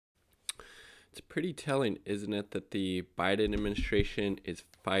It's pretty telling, isn't it, that the Biden administration is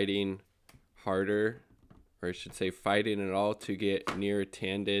fighting harder, or I should say fighting at all, to get Neera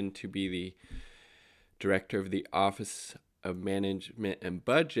Tanden to be the director of the Office of Management and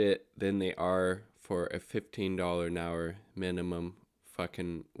Budget than they are for a $15 an hour minimum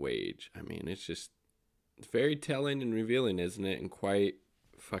fucking wage. I mean, it's very telling and revealing, isn't it? And quite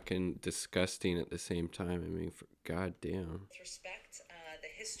fucking disgusting at the same time. I mean, for goddamn. With respect, the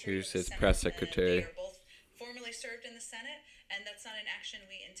history Here's of the his Senate, press they secretary. are both formerly served in the Senate, and that's not an action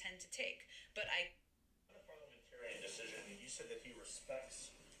we intend to take. But the parliamentarian decision, he said that he respects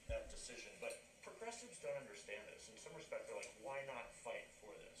that decision, but progressives don't understand this. In some respect, they're like, why not fight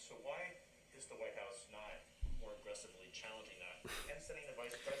for this? So why is the White House not more aggressively challenging that and sending the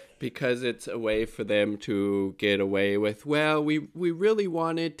vice president? Because it's a way for them to get away with, well, we really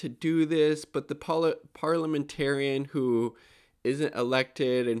wanted to do this, but the parliamentarian who isn't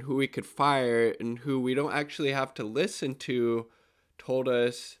elected and who we could fire and who we don't actually have to listen to told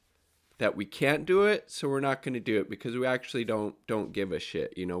us that we can't do it, so we're not going to do it because we actually don't give a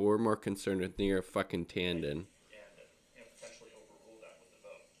shit. You know, we're more concerned with Neera fucking Tanden. And potentially overrule that with the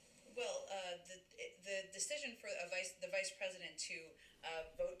vote. well, the decision for the vice president to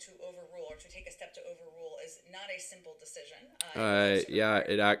vote to overrule or to take a step to overrule is not a simple decision. Yeah,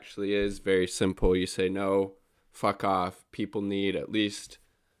 it actually is very simple. You say, no, fuck off. People need at least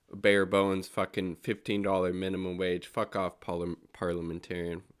bare bones fucking $15 minimum wage. Fuck off,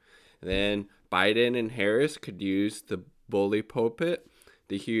 parliamentarian. Then Biden and Harris could use the bully pulpit,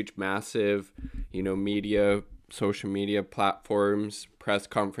 the huge, massive, media, social media platforms, press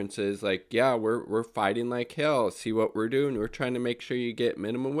conferences. Like, yeah, we're fighting like hell. See what we're doing? We're trying to make sure you get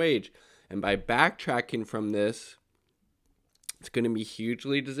minimum wage. And by backtracking from this, it's going to be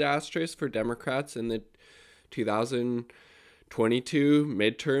hugely disastrous for Democrats in the 2022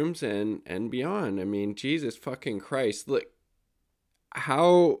 midterms and beyond. I mean, Jesus fucking Christ. Look,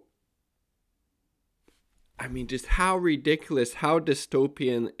 just how ridiculous, how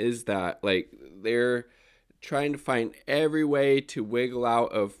dystopian is that? Like, they're trying to find every way to wiggle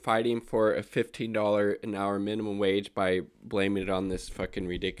out of fighting for a $15 an hour minimum wage by blaming it on this fucking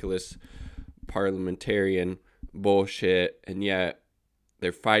ridiculous parliamentarian bullshit, and yet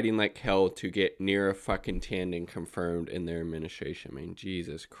they're fighting like hell to get Neera fucking Tanden confirmed in their administration. I mean,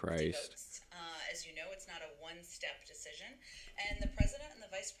 Jesus Christ. As you know, it's not a one-step decision, and the president and the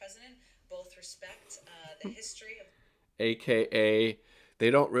vice president both respect the history of... AKA,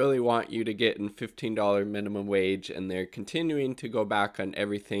 they don't really want you to get in $15 minimum wage, and they're continuing to go back on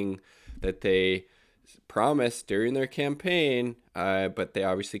everything that they promised during their campaign, but they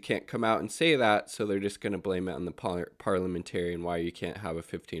obviously can't come out and say that, so they're just going to blame it on the parliamentarian why you can't have a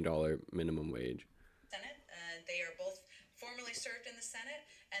 $15 minimum wage. Senate, they are both formerly served in the Senate,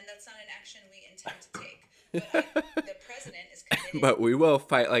 and that's not an action we intend to take. But the president is committed... But we will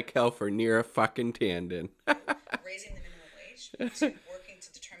fight like hell for Neera fucking Tanden. raising the minimum wage, to working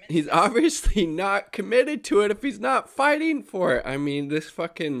to determine... He's obviously not committed to it if he's not fighting for it. I mean, this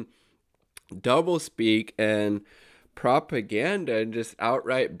fucking doublespeak and propaganda and just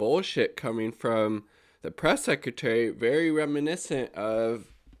outright bullshit coming from the press secretary, very reminiscent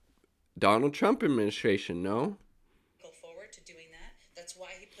of Donald Trump administration, no? Go forward to doing that. That's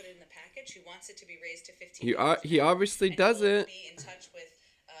why he put it in the package. He wants it to be raised to $15. He obviously doesn't. Be in touch with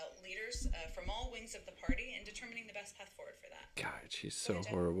leaders from all wings of the party and determining the best path forward for that. God, she's so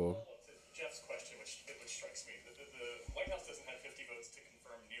horrible. Jeff's question, which strikes me, the White House doesn't have 50 votes to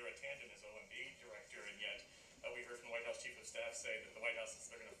confirm Neera Tanden as OMB director, and yet we heard from the White House Chief of Staff say that the White House is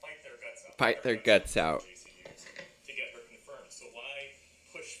they're going to fight their guts out. To get her confirmed. So why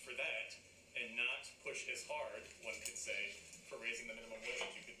push for that and not push as hard, one could say, for raising the minimum wage?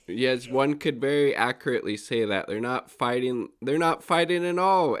 Yes, one could very accurately say that. They're not fighting at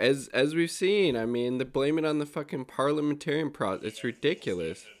all, as we've seen. I mean, they're blaming it on the fucking parliamentarian process. It's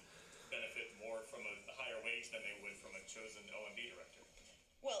ridiculous. Benefit more from a higher wage than they would from a chosen OMB director.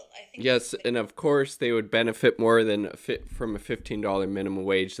 Well, I think... Yes, and of course they would benefit more from a $15 minimum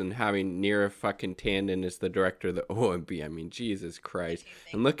wage than having Neera fucking Tanden as the director of the OMB. I mean, Jesus Christ.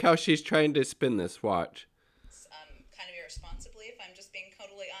 And look how she's trying to spin this. Watch. Kind of irresponsibly, if I'm just being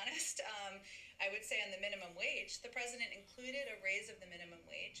totally honest. I would say on the minimum wage, the president included a raise of the minimum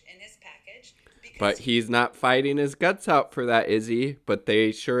wage in his package. But he's not fighting his guts out for that, is he? But they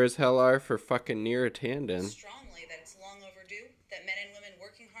sure as hell are for fucking Neera Tanden. Strongly that it's long overdue, that men and women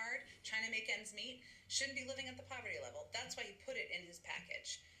working hard, trying to make ends meet, shouldn't be living at the poverty level. That's why he put it in his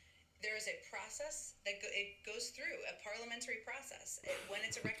package. There is a process that it goes through, a parliamentary process. When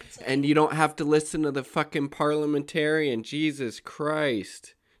it's a reconciliation... And you don't have to listen to the fucking parliamentarian. Jesus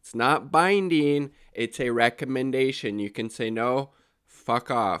Christ. It's not binding. It's a recommendation. You can say no, fuck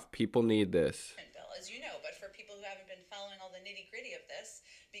off. People need this. Bill, as you know, but for people who haven't been following all the nitty gritty of this,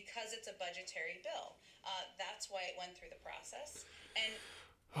 because it's a budgetary bill, that's why it went through the process. And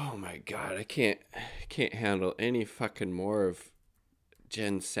oh my God, I can't handle any fucking more of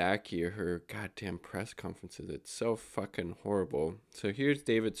Jen Psaki or her goddamn press conferences. It's so fucking horrible. So here's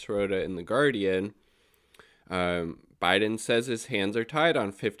David Sirota in The Guardian. Biden says his hands are tied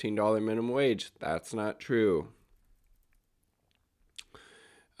on $15 minimum wage. That's not true.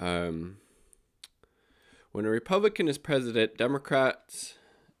 When a Republican is president,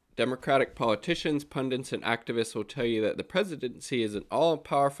 Democratic politicians, pundits, and activists will tell you that the presidency is an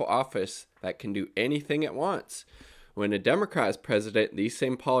all-powerful office that can do anything it wants. When a Democrat is president, these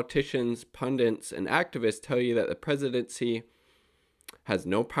same politicians, pundits, and activists tell you that the presidency has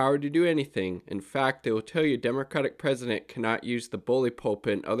no power to do anything. In fact, they will tell you a Democratic president cannot use the bully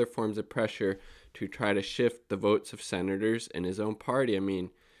pulpit and other forms of pressure to try to shift the votes of senators in his own party. I mean,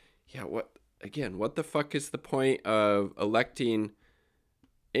 yeah, what the fuck is the point of electing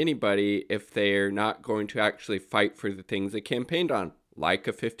anybody if they're not going to actually fight for the things they campaigned on, like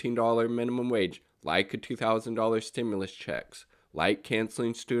a $15 minimum wage, like a $2,000 stimulus checks, like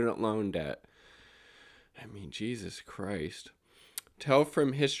canceling student loan debt? I mean, Jesus Christ. Tell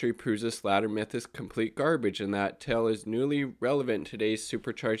from history proves this latter myth is complete garbage, and that tale is newly relevant in today's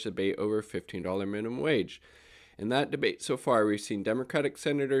supercharged debate over $15 minimum wage. In that debate so far, we've seen Democratic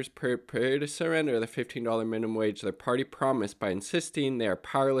senators prepare to surrender the $15 minimum wage their party promised by insisting they are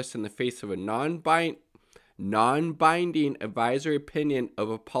powerless in the face of a non-binding advisory opinion of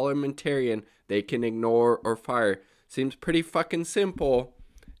a parliamentarian they can ignore or fire. Seems pretty fucking simple.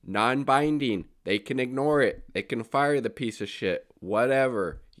 Non-binding. They can ignore it. They can fire the piece of shit.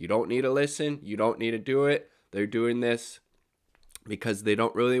 Whatever. You don't need to listen. You don't need to do it. They're doing this because they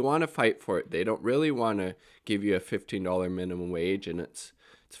don't really want to fight for it. They don't really want to give you a $15 minimum wage, and it's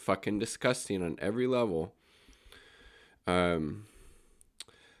fucking disgusting on every level.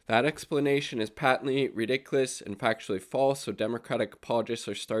 That explanation is patently ridiculous and factually false, so Democratic apologists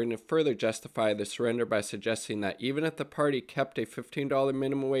are starting to further justify the surrender by suggesting that even if the party kept a $15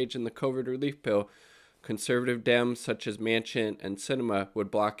 minimum wage in the COVID relief bill, conservative Dems such as Manchin and Sinema would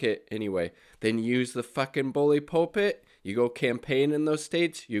block it anyway. Then use the fucking bully pulpit. You go campaign in those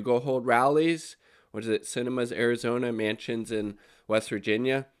states. You go hold rallies. What is it? Sinema's Arizona, Manchin's in West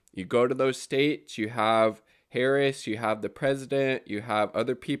Virginia. You go to those states. You have Harris, you have the president, you have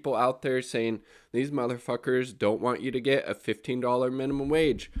other people out there saying these motherfuckers don't want you to get a $15 minimum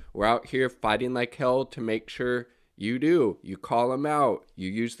wage. We're out here fighting like hell to make sure you do. You call them out. You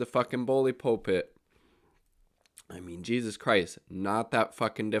use the fucking bully pulpit. I mean, Jesus Christ, not that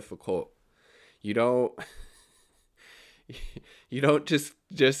fucking difficult. You don't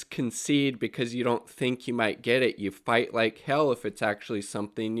just concede because you don't think you might get it. You fight like hell if it's actually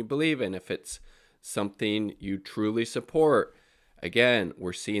something you believe in, if it's something you truly support. Again,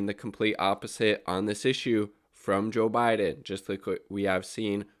 we're seeing the complete opposite on this issue from Joe Biden, just like what we have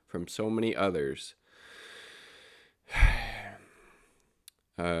seen from so many others.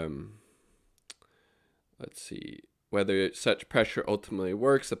 Let's see. Whether such pressure ultimately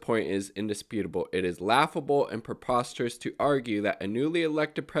works, the point is indisputable. It is laughable and preposterous to argue that a newly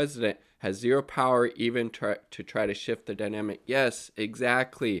elected president has zero power even to try to shift the dynamic. Yes,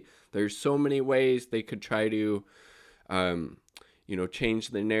 exactly. There's so many ways they could try to, change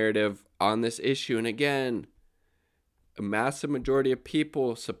the narrative on this issue. And again, a massive majority of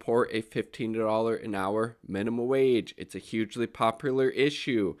people support a $15 an hour minimum wage. It's a hugely popular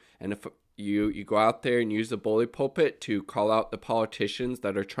issue. And if you go out there and use the bully pulpit to call out the politicians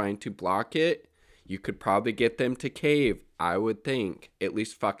that are trying to block it, you could probably get them to cave, I would think. At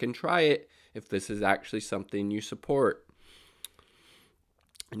least fucking try it if this is actually something you support.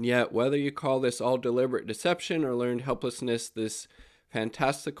 And yet, whether you call this all deliberate deception or learned helplessness, this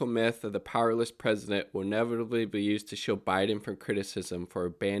fantastical myth of the powerless president will inevitably be used to shield Biden from criticism for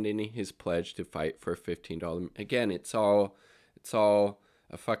abandoning his pledge to fight for a $15. Again, it's all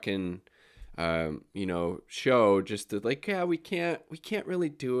a fucking show just to like, yeah, we can't really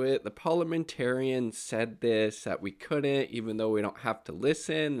do it. The parliamentarians said this, that we couldn't, even though we don't have to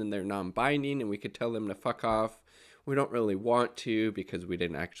listen and they're non-binding and we could tell them to fuck off. We don't really want to because we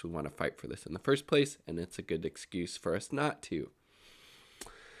didn't actually want to fight for this in the first place, and it's a good excuse for us not to.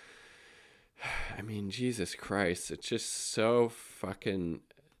 I mean, Jesus Christ, it's just so fucking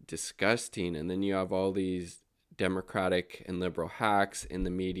disgusting. And then you have all these Democratic and liberal hacks in the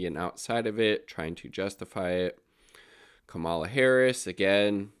media and outside of it trying to justify it. Kamala Harris,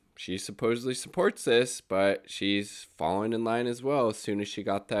 again, she supposedly supports this, but she's falling in line as well as soon as she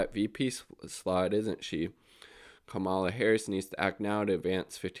got that VP slot, isn't she? Kamala Harris needs to act now to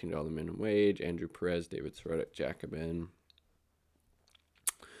advance $15 minimum wage. Andrew Perez, David Sirota, Jacobin.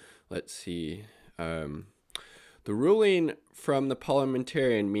 Let's see. The ruling from the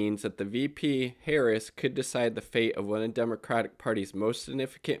parliamentarian means that the VP Harris could decide the fate of one of the Democratic Party's most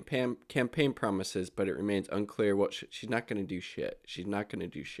significant campaign promises, but it remains unclear what she's not going to do shit. She's not going to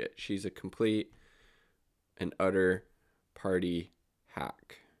do shit. She's a complete and utter party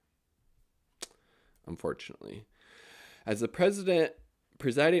hack, unfortunately. As the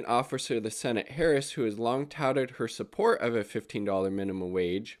presiding officer of the Senate, Harris, who has long touted her support of a $15 minimum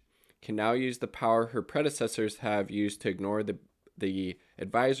wage, can now use the power her predecessors have used to ignore the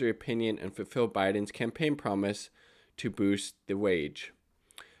advisory opinion and fulfill Biden's campaign promise to boost the wage.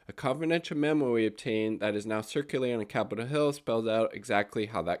 A confidential memo we obtained that is now circulating on Capitol Hill spells out exactly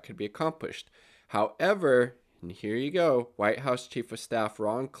how that could be accomplished. However, and here you go, White House Chief of Staff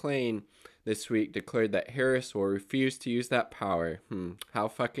Ron Klain this week declared that Harris will refuse to use that power. How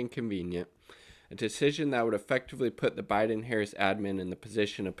fucking convenient. A decision that would effectively put the Biden-Harris admin in the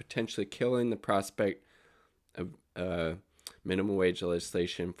position of potentially killing the prospect of minimum wage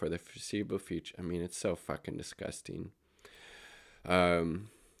legislation for the foreseeable future. I mean, it's so fucking disgusting.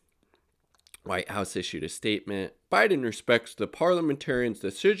 White House issued a statement. Biden respects the parliamentarian's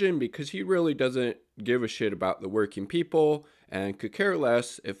decision because he really doesn't give a shit about the working people and could care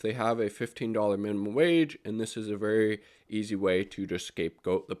less if they have a $15 minimum wage, and this is a very easy way to just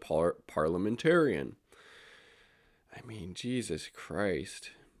scapegoat the parliamentarian. I mean, Jesus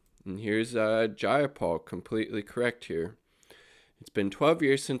Christ. And here's Jayapal, completely correct here. It's been 12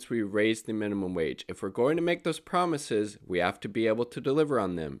 years since we raised the minimum wage. If we're going to make those promises, we have to be able to deliver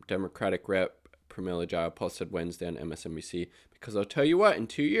on them, Democratic Rep. Pramila Jayapal said Wednesday on MSNBC. Because I'll tell you what, in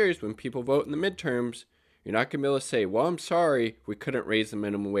 2 years, when people vote in the midterms, you're not going to be able to say, well, I'm sorry, we couldn't raise the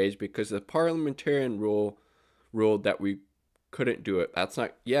minimum wage because the parliamentarian ruled that we couldn't do it. That's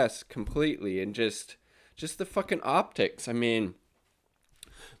not, yes, completely. And just the fucking optics. I mean,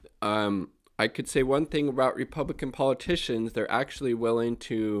 I could say one thing about Republican politicians. They're actually willing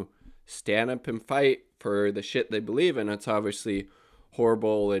to stand up and fight for the shit they believe in. It's obviously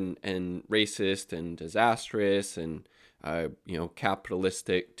horrible and racist and disastrous and,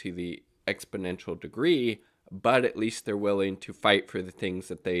 capitalistic to the exponential degree, but at least they're willing to fight for the things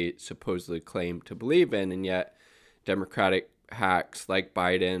that they supposedly claim to believe in. And yet Democratic hacks like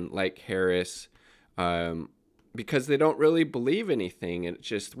Biden, like Harris, because they don't really believe anything. And it's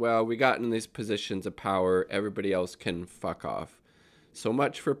just, well, we got in these positions of power, everybody else can fuck off. So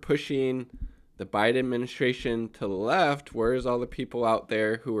much for pushing the Biden administration to the left. Where's all the people out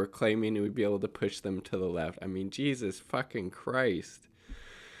there who are claiming we'd be able to push them to the left? I mean, Jesus fucking Christ.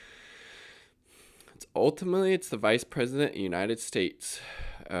 Ultimately, it's the Vice President of the United States.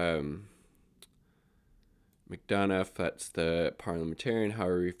 McDonough, that's the parliamentarian,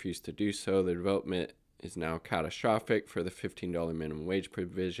 however, refused to do so. The development is now catastrophic for the $15 minimum wage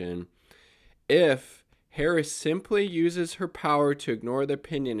provision. If Harris simply uses her power to ignore the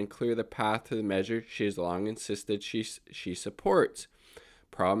opinion and clear the path to the measure she has long insisted she supports.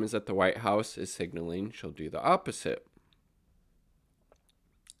 Problem is that the White House is signaling she'll do the opposite.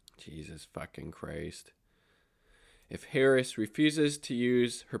 Jesus fucking Christ. If Harris refuses to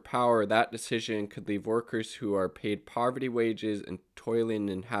use her power, that decision could leave workers who are paid poverty wages and toiling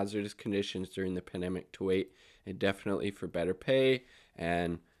in hazardous conditions during the pandemic to wait indefinitely for better pay,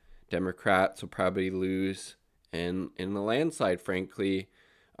 and Democrats will probably lose in the landslide, frankly,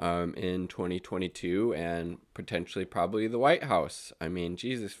 in 2022, and potentially probably the White House. I mean,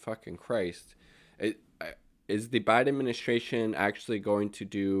 Jesus fucking Christ. Is the Biden administration actually going to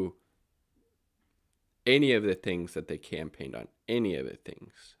do any of the things that they campaigned on? Any of the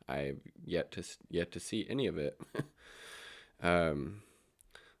things? I've yet to see any of it.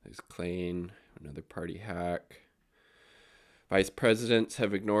 There's Klain, another party hack. Vice presidents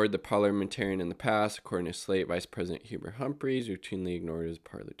have ignored the parliamentarian in the past. According to Slate, Vice President Hubert Humphreys routinely ignored his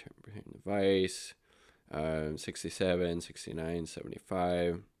parliamentarian advice. 67, 69,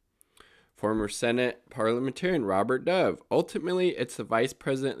 75. Former Senate parliamentarian Robert Dove. Ultimately, it's the Vice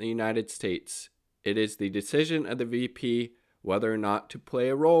President of the United States. It is the decision of the VP whether or not to play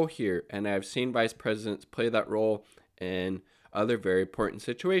a role here. And I've seen vice presidents play that role in other very important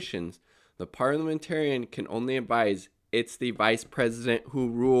situations. The parliamentarian can only advise. It's the vice president who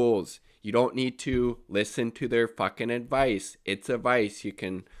rules. You don't need to listen to their fucking advice. It's advice. You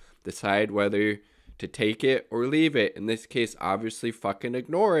can decide whether to take it or leave it. In this case, obviously fucking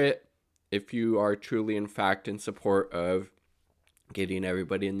ignore it if you are truly in fact in support of getting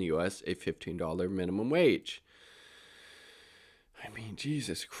everybody in the U.S. a $15 minimum wage. I mean,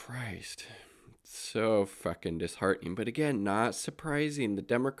 Jesus Christ. So fucking disheartening. But again, not surprising. The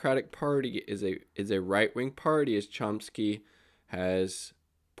Democratic Party is a right-wing party, as Chomsky has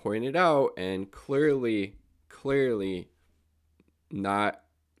pointed out, and clearly not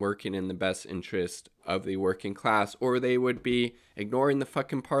working in the best interest of the working class, or they would be ignoring the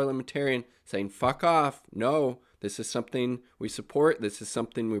fucking parliamentarian, saying, fuck off. No, this is something we support. This is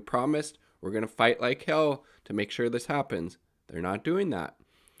something we promised. We're going to fight like hell to make sure this happens. They're not doing that.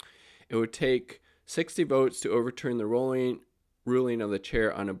 It would take 60 votes to overturn the ruling of the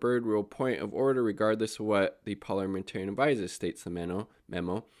chair on a Bird rule point of order, regardless of what the parliamentarian advises, states the memo.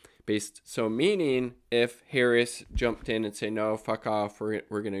 So meaning if Harris jumped in and said, no, fuck off, we're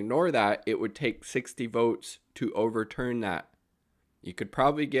going to ignore that, it would take 60 votes to overturn that. You could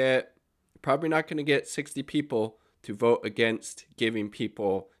probably not going to get 60 people to vote against giving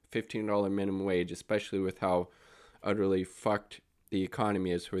people $15 minimum wage, especially with how utterly fucked the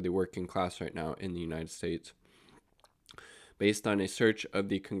economy is for the working class right now in the United States. Based on a search of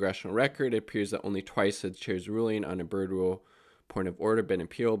the congressional record, it appears that only twice had the chair's ruling on a Bird rule point of order been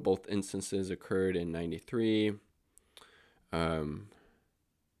appealed. Both instances occurred in 93.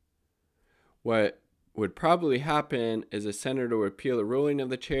 What would probably happen is a senator would appeal the ruling of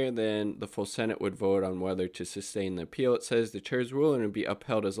the chair, then the full Senate would vote on whether to sustain the appeal. It says the chair's ruling would be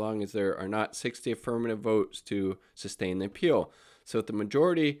upheld as long as there are not 60 affirmative votes to sustain the appeal. So if the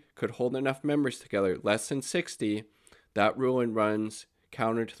majority could hold enough members together, less than 60, that ruling runs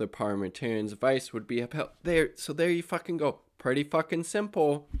counter to the parliamentarian's advice, would be upheld. So there you fucking go. Pretty fucking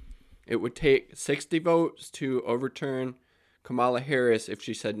simple. It would take 60 votes to overturn Kamala Harris if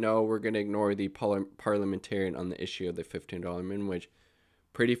she said, no, we're going to ignore the parliamentarian on the issue of the $15 minimum wage.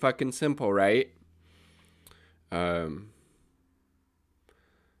 Pretty fucking simple, right? The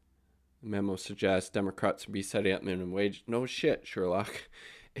memo suggests Democrats would be setting up minimum wage. No shit, Sherlock.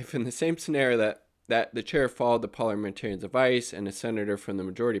 If in the same scenario that the chair followed the parliamentarian's advice and a senator from the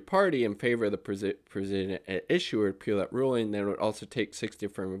majority party in favor of the president at issue would appeal that ruling, then it would also take 60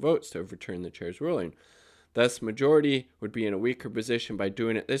 affirmative votes to overturn the chair's ruling. Thus, majority would be in a weaker position by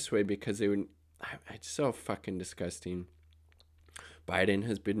doing it this way because they would... It's so fucking disgusting. Biden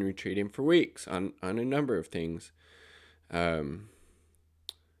has been retreating for weeks on a number of things. Let's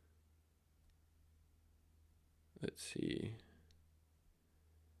see.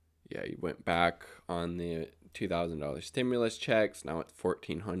 Yeah, you went back on the $2,000 stimulus checks. Now it's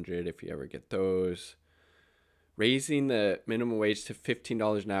 $1,400 if you ever get those. Raising the minimum wage to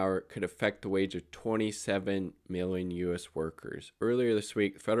 $15 an hour could affect the wage of 27 million U.S. workers. Earlier this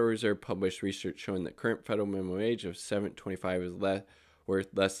week, the Federal Reserve published research showing that current federal minimum wage of $7.25 is worth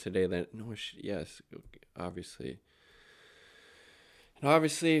less today than... Yes, obviously. And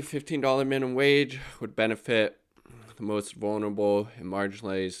obviously, $15 minimum wage would benefit the most vulnerable and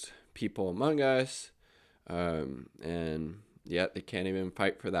marginalized people among us, and yet they can't even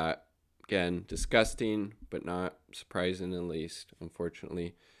fight for that. Again, disgusting, but not surprising in the least,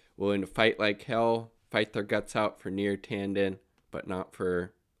 unfortunately. Willing to fight like hell, fight their guts out for Neera Tanden, but not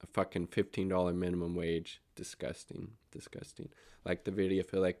for a fucking $15 minimum wage. Disgusting. Like the video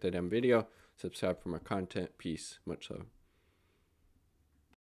if you like the damn video. Subscribe for more content. Peace. Much love.